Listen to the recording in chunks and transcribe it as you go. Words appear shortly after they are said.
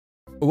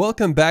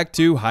Welcome back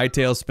to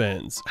Hytale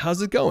Spins.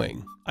 How's it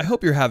going? I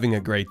hope you're having a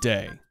great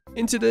day.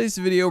 In today's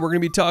video, we're going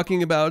to be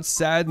talking about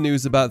sad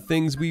news about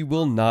things we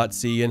will not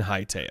see in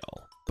Hytale.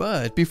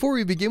 But before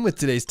we begin with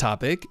today's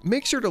topic,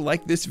 make sure to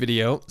like this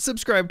video,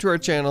 subscribe to our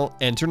channel,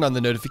 and turn on the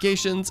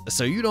notifications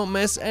so you don't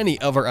miss any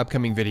of our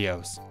upcoming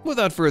videos.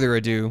 Without further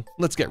ado,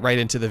 let's get right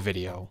into the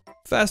video.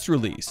 Fast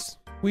release.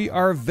 We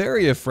are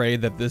very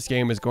afraid that this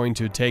game is going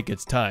to take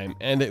its time,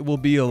 and it will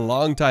be a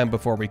long time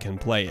before we can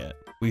play it.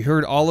 We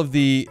heard all of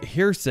the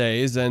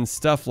hearsays and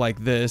stuff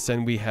like this,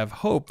 and we have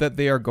hope that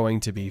they are going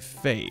to be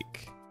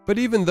fake. But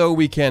even though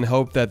we can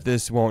hope that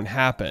this won't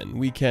happen,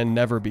 we can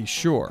never be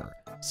sure.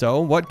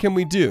 So what can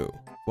we do?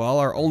 Well,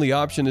 our only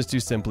option is to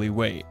simply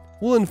wait.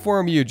 We'll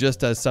inform you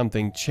just as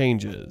something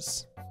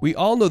changes. We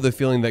all know the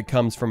feeling that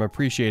comes from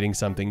appreciating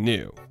something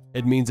new.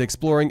 It means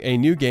exploring a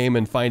new game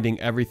and finding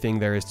everything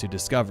there is to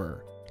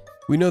discover.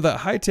 We know that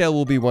Hytale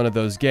will be one of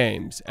those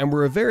games, and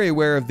we're very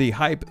aware of the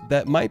hype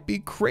that might be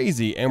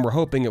crazy, and we're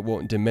hoping it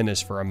won't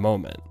diminish for a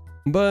moment.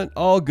 But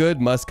all good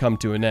must come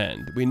to an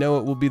end. We know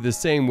it will be the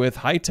same with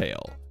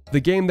Hytale.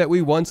 The game that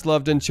we once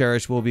loved and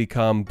cherished will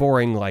become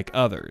boring like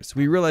others.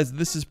 We realize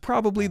this is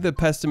probably the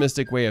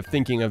pessimistic way of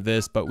thinking of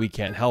this, but we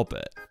can't help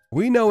it.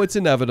 We know it's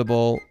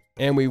inevitable,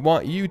 and we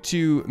want you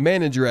to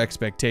manage your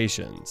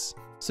expectations,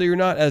 so you're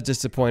not as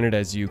disappointed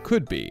as you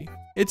could be.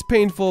 It's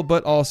painful,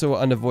 but also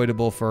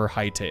unavoidable for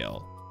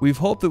Hytale. We've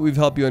hoped that we've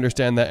helped you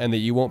understand that and that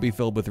you won't be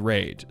filled with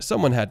rage.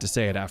 Someone had to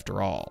say it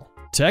after all.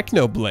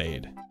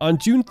 Technoblade. On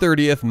June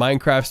 30th,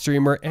 Minecraft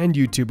streamer and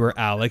YouTuber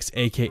Alex,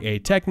 aka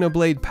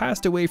Technoblade,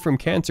 passed away from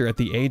cancer at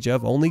the age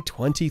of only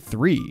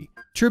 23.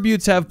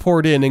 Tributes have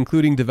poured in,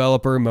 including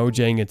developer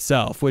Mojang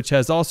itself, which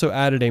has also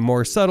added a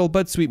more subtle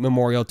but sweet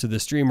memorial to the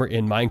streamer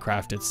in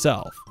Minecraft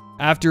itself.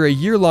 After a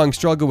year-long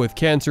struggle with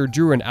cancer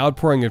drew an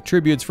outpouring of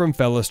tributes from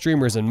fellow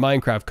streamers and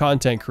Minecraft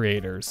content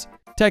creators.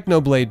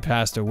 Technoblade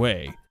passed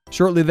away.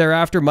 Shortly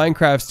thereafter,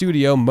 Minecraft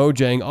studio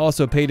Mojang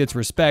also paid its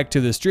respect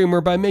to the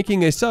streamer by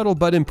making a subtle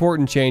but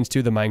important change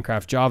to the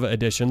Minecraft Java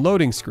Edition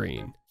loading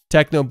screen.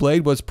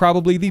 Technoblade was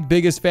probably the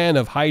biggest fan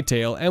of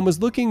Hytale and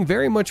was looking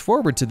very much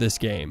forward to this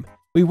game.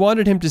 We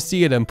wanted him to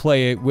see it and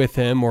play it with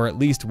him, or at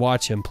least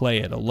watch him play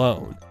it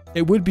alone.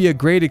 It would be a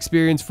great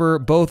experience for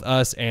both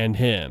us and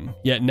him.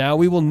 Yet now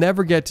we will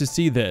never get to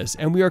see this,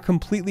 and we are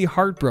completely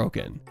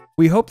heartbroken.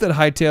 We hope that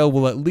Hytale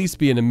will at least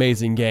be an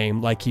amazing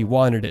game like he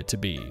wanted it to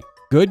be.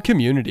 Good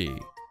community.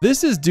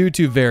 This is due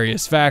to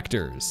various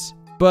factors,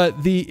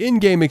 but the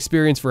in-game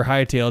experience for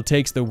Hytale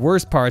takes the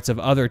worst parts of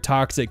other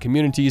toxic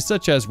communities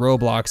such as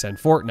Roblox and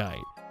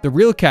Fortnite. The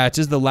real catch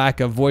is the lack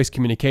of voice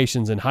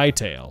communications in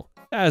Hytale,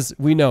 as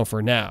we know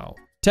for now.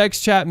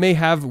 Text chat may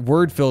have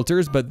word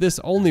filters, but this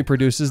only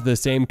produces the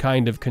same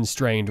kind of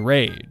constrained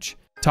rage.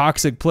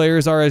 Toxic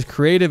players are as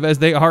creative as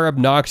they are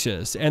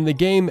obnoxious, and the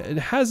game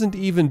hasn't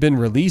even been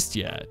released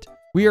yet.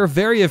 We are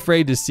very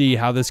afraid to see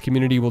how this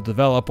community will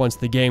develop once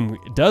the game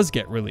does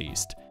get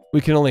released.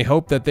 We can only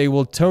hope that they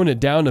will tone it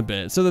down a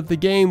bit so that the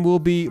game will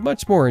be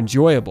much more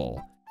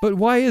enjoyable. But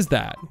why is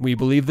that? We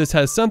believe this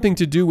has something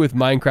to do with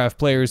Minecraft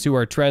players who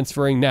are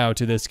transferring now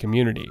to this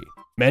community.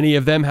 Many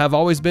of them have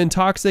always been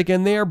toxic,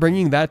 and they are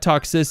bringing that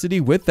toxicity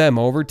with them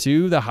over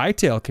to the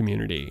Hytale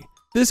community.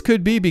 This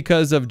could be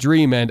because of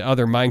Dream and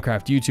other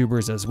Minecraft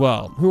YouTubers as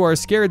well, who are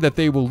scared that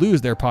they will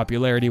lose their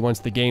popularity once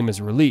the game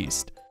is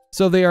released.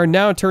 So they are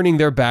now turning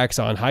their backs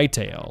on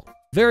Hytale.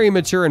 Very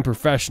mature and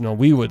professional,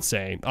 we would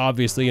say,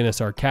 obviously in a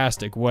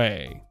sarcastic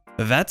way.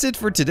 That's it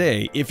for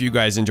today. If you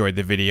guys enjoyed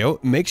the video,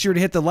 make sure to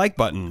hit the like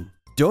button.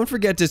 Don't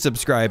forget to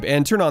subscribe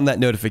and turn on that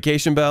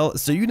notification bell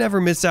so you never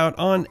miss out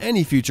on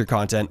any future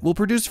content we'll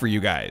produce for you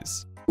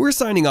guys. We're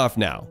signing off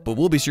now, but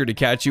we'll be sure to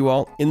catch you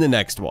all in the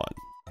next one.